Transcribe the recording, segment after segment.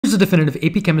Here's a definitive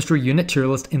AP Chemistry unit tier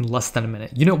list in less than a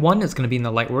minute. Unit 1 is going to be in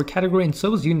the light work category, and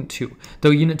so is Unit 2, though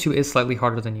Unit 2 is slightly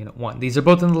harder than Unit 1. These are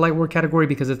both in the light work category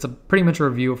because it's a pretty much a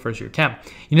review of first year Chem.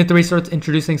 Unit 3 starts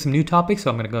introducing some new topics, so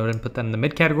I'm going to go ahead and put that in the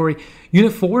mid category.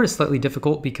 Unit 4 is slightly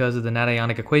difficult because of the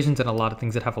nationic equations and a lot of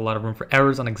things that have a lot of room for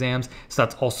errors on exams, so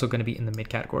that's also going to be in the mid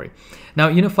category. Now,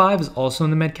 Unit 5 is also in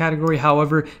the mid category.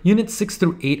 However, Units 6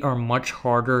 through 8 are much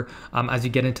harder as you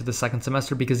get into the second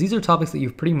semester because these are topics that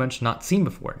you've pretty much not seen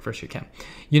before in first year Chem.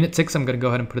 Unit 6, I'm going to go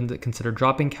ahead and put in the consider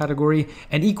dropping category.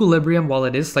 And equilibrium, while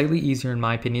it is slightly easier in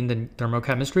my opinion than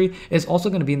thermochemistry, is also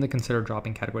going to be in the consider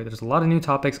dropping category. There's a lot of new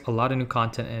topics, a lot of new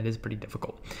content, and it is pretty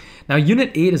difficult. Now,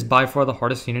 Unit 8 is by far the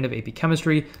hardest unit of AP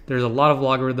Chemistry. There's a lot of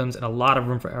logarithms and a lot of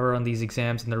room for error on these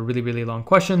exams, and they're really, really long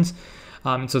questions.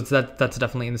 So that's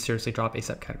definitely in the seriously drop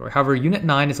ASAP category. However, Unit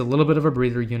 9 is a little bit of a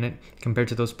breather unit compared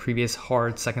to those previous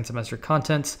hard second semester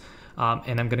contents.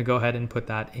 And I'm going to go ahead and put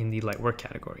that in the light work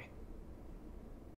category.